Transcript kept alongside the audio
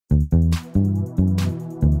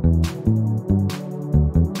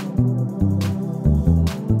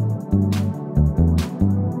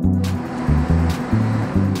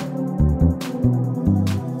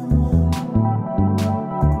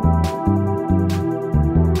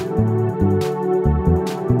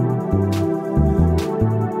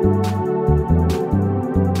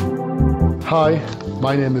Hi,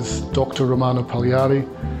 my name is Dr. Romano Pagliari.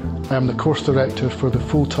 I am the course director for the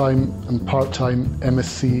full-time and part-time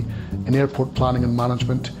MSc in Airport Planning and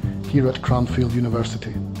Management here at Cranfield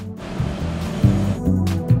University.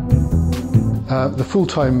 The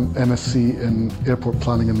full-time MSc in Airport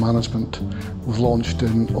Planning and Management was launched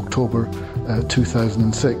in October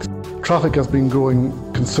 2006. Traffic has been growing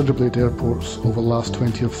considerably at airports over the last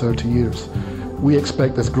 20 or 30 years. We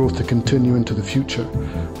expect this growth to continue into the future.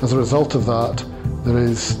 As a result of that, there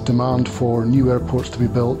is demand for new airports to be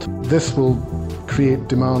built. This will create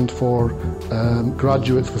demand for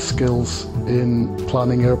graduates with skills in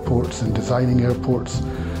planning airports, in designing airports,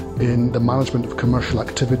 in the management of commercial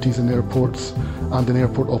activities in airports and in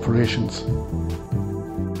airport operations.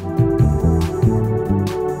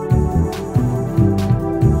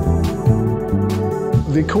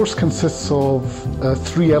 The course consists of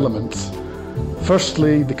three elements.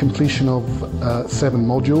 Firstly, the completion of 7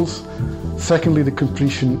 modules. Secondly, the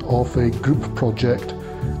completion of a group project.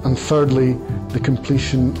 And thirdly, the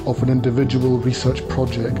completion of an individual research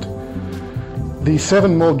project. The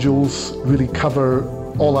 7 modules really cover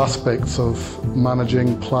all aspects of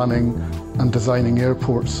managing, planning and designing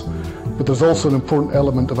airports. But there's also an important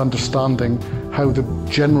element of understanding how the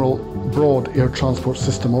general broad air transport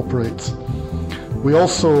system operates. We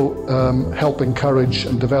also help encourage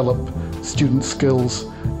and develop student skills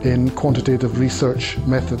in quantitative research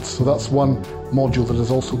methods, so that's one module that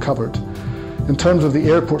is also covered. In terms of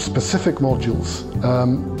the airport-specific modules,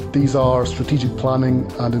 these are strategic planning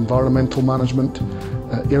and environmental management,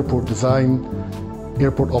 airport design,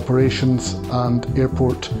 airport operations and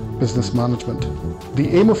airport business management. The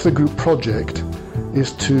aim of the group project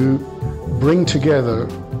is to bring together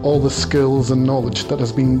all the skills and knowledge that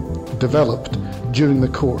has been developed during the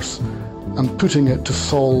course and putting it to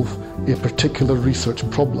solve a particular research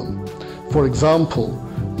problem. For example,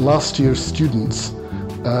 last year's students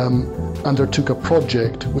undertook a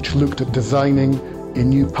project which looked at designing a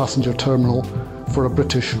new passenger terminal for a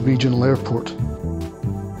British regional airport.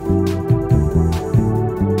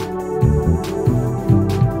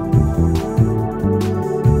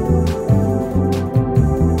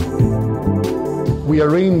 We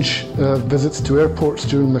arrange visits to airports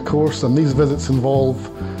during the course, and these visits involve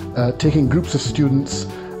taking groups of students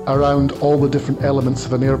around all the different elements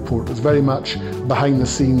of an airport. It's very much behind the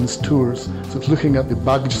scenes tours. So it's looking at the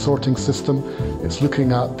baggage sorting system, it's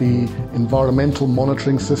looking at the environmental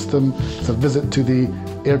monitoring system, it's a visit to the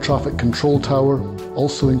air traffic control tower,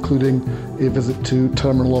 also including a visit to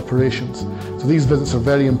terminal operations. So these visits are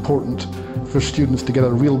very important for students to get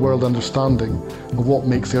a real-world understanding of what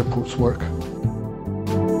makes airports work.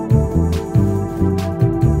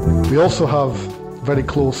 We also have very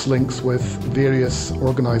close links with various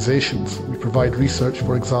organisations. We provide research,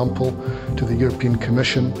 for example, to the European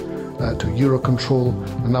Commission, to Eurocontrol,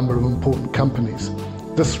 a number of important companies.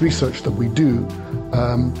 This research that we do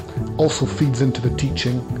also feeds into the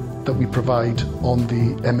teaching that we provide on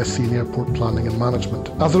the MSc in Airport Planning and Management.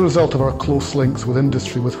 As a result of our close links with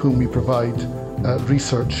industry with whom we provide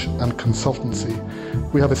research and consultancy,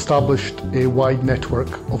 we have established a wide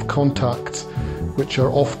network of contacts which are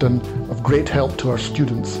often of great help to our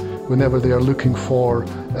students whenever they are looking for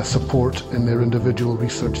support in their individual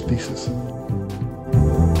research thesis.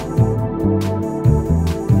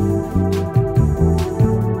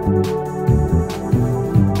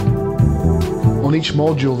 On each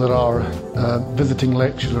module there are visiting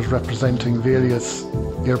lecturers representing various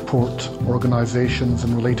airport organisations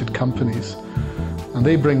and related companies, and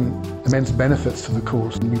they bring immense benefits to the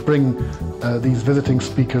course. And we bring these visiting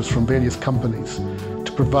speakers from various companies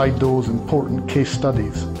to provide those important case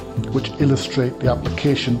studies which illustrate the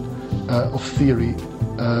application of theory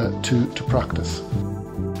to practice.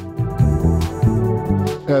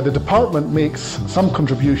 The department makes some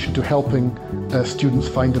contribution to helping students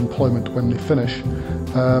find employment when they finish.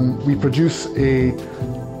 We produce a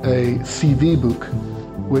CV book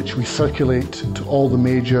which we circulate to all the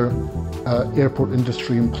major airport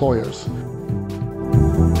industry employers.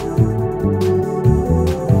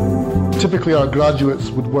 Typically our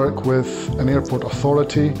graduates would work with an airport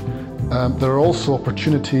authority. There are also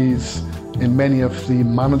opportunities in many of the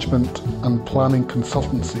management and planning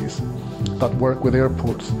consultancies that work with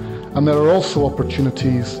airports. And there are also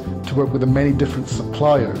opportunities to work with the many different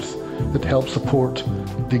suppliers that help support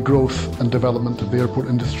the growth and development of the airport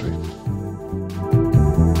industry.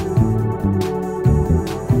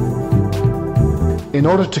 In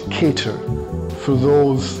order to cater for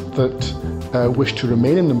those that wish to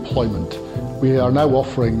remain in employment, we are now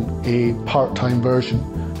offering a part-time version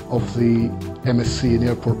of the MSc in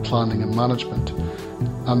Airport Planning and Management.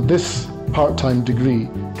 And this part-time degree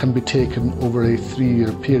can be taken over a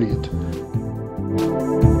 3-year period.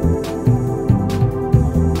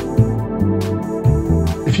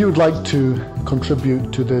 If you would like to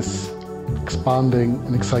contribute to this expanding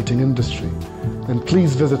and exciting industry, then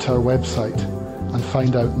please visit our website and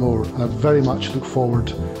find out more. And I very much look forward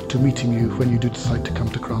to meeting you when you do decide to come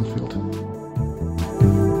to Cranfield.